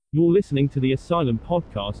You're listening to the Asylum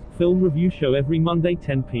Podcast, film review show every Monday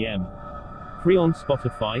 10 p.m. Free on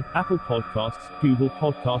Spotify, Apple Podcasts, Google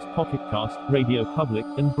Podcast, Pocket Cast, Radio Public,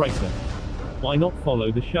 and Breaker. Why not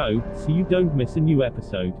follow the show, so you don't miss a new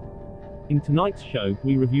episode? In tonight's show,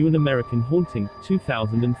 we review An American Haunting,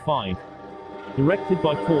 2005. Directed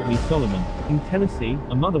by Courtney Solomon. In Tennessee,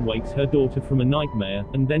 a mother wakes her daughter from a nightmare,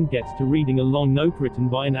 and then gets to reading a long note written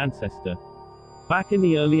by an ancestor. Back in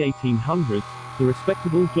the early 1800s, the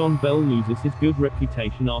respectable John Bell loses his good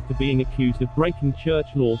reputation after being accused of breaking church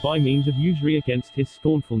law by means of usury against his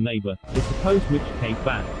scornful neighbor, the supposed witch Kate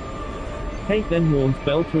Bath. Kate then warns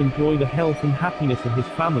Bell to enjoy the health and happiness of his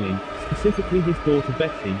family, specifically his daughter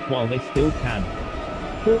Betsy, while they still can.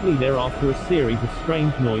 Shortly thereafter, a series of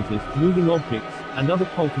strange noises, moving objects, and other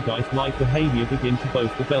poltergeist-like behavior begin to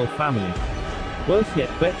both the Bell family. Worse yet,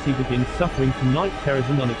 Betsy begins suffering from night terrors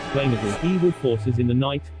and unexplainable evil forces in the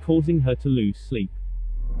night, causing her to lose sleep.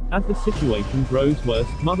 As the situation grows worse,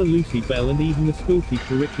 Mother Lucy Bell and even the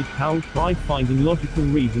schoolteacher Richard Powell try finding logical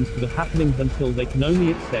reasons for the happenings until they can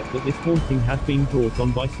only accept that this haunting has been brought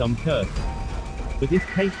on by some curse. But is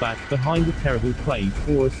Kate Bath behind the terrible plague,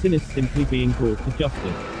 or are sinners simply being brought to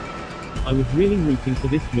justice? I was really rooting for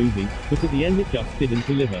this movie, but at the end it just didn't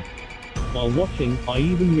deliver. While watching, I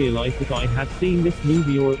even realized that I had seen this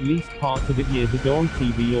movie or at least parts of it years ago on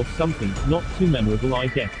TV or something, not too memorable I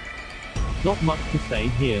guess. Not much to say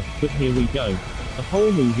here, but here we go. The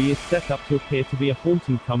whole movie is set up to appear to be a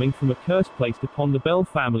haunting coming from a curse placed upon the Bell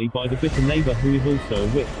family by the bitter neighbor who is also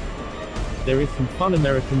a witch. There is some fun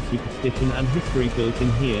American superstition and history built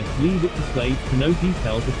in here, leave it to slaves to know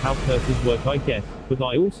details of how curses work I guess, but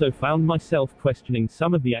I also found myself questioning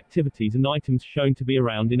some of the activities and items shown to be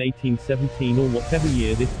around in 1817 or whatever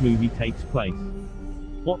year this movie takes place.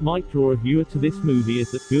 What might draw a viewer to this movie is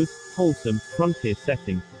that good, wholesome, frontier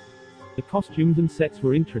setting. The costumes and sets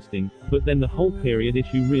were interesting, but then the whole period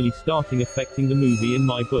issue really starting affecting the movie in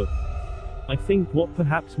my book. I think what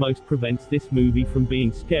perhaps most prevents this movie from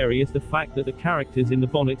being scary is the fact that the characters in the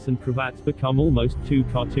bonnets and cravats become almost too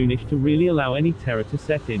cartoonish to really allow any terror to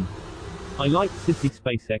set in. I liked Sissy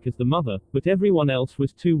Spacek as the mother, but everyone else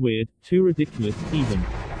was too weird, too ridiculous, even.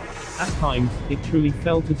 At times, it truly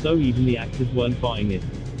felt as though even the actors weren't buying it.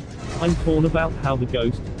 I'm torn about how the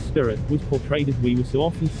ghost, spirit, was portrayed as we were so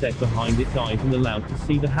often set behind its eyes and allowed to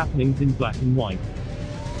see the happenings in black and white.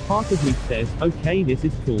 Part of me says, okay this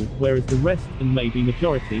is cool, whereas the rest, and maybe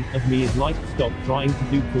majority, of me is like stop trying to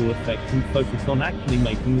do cool effects and focus on actually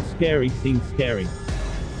making the scary scenes scary.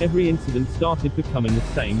 Every incident started becoming the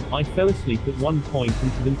same. I fell asleep at one point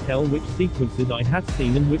and couldn't tell which sequences I had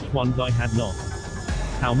seen and which ones I had not.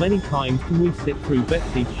 How many times can we sit through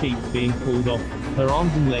Betsy's sheets being pulled off, her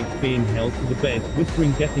arms and legs being held to the bed,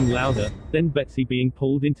 whispering getting louder, then Betsy being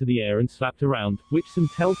pulled into the air and slapped around, which some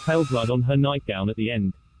telltale blood on her nightgown at the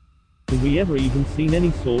end. Have we ever even seen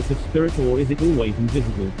any sort of spirit, or is it always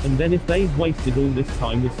invisible? And then if they've wasted all this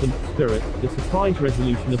time with some spirit, the surprise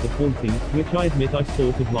resolution of the haunting, which I admit I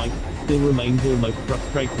sort of liked, still remains almost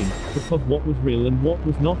frustrating, because what was real and what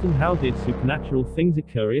was not, and how did supernatural things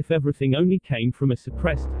occur if everything only came from a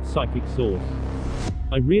suppressed, psychic source?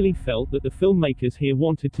 I really felt that the filmmakers here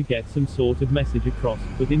wanted to get some sort of message across,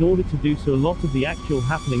 but in order to do so a lot of the actual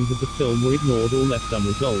happenings of the film were ignored or left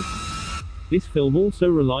unresolved. This film also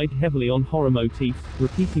relied heavily on horror motifs,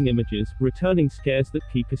 repeating images, returning scares that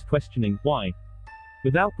keep us questioning why,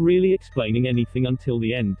 without really explaining anything until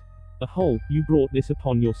the end. The whole, you brought this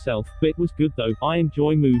upon yourself, bit was good though. I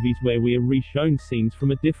enjoy movies where we are re-shown scenes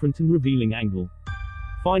from a different and revealing angle.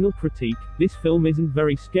 Final critique, this film isn't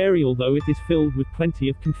very scary, although it is filled with plenty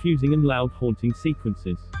of confusing and loud haunting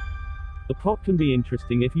sequences. The plot can be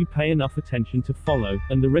interesting if you pay enough attention to follow,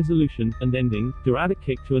 and the resolution and ending do add a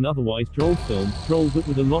kick to an otherwise droll film, droll but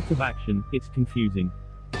with a lot of action. It's confusing.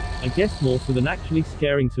 I guess more so than actually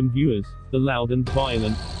scaring some viewers. The loud and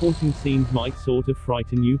violent, haunting scenes might sort of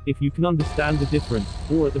frighten you, if you can understand the difference,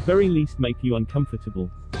 or at the very least make you uncomfortable.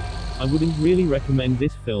 I wouldn't really recommend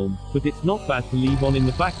this film, but it's not bad to leave on in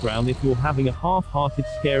the background if you're having a half-hearted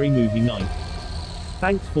scary movie night.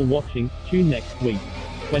 Thanks for watching, tune next week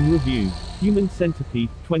when review Human Centipede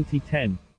 2010.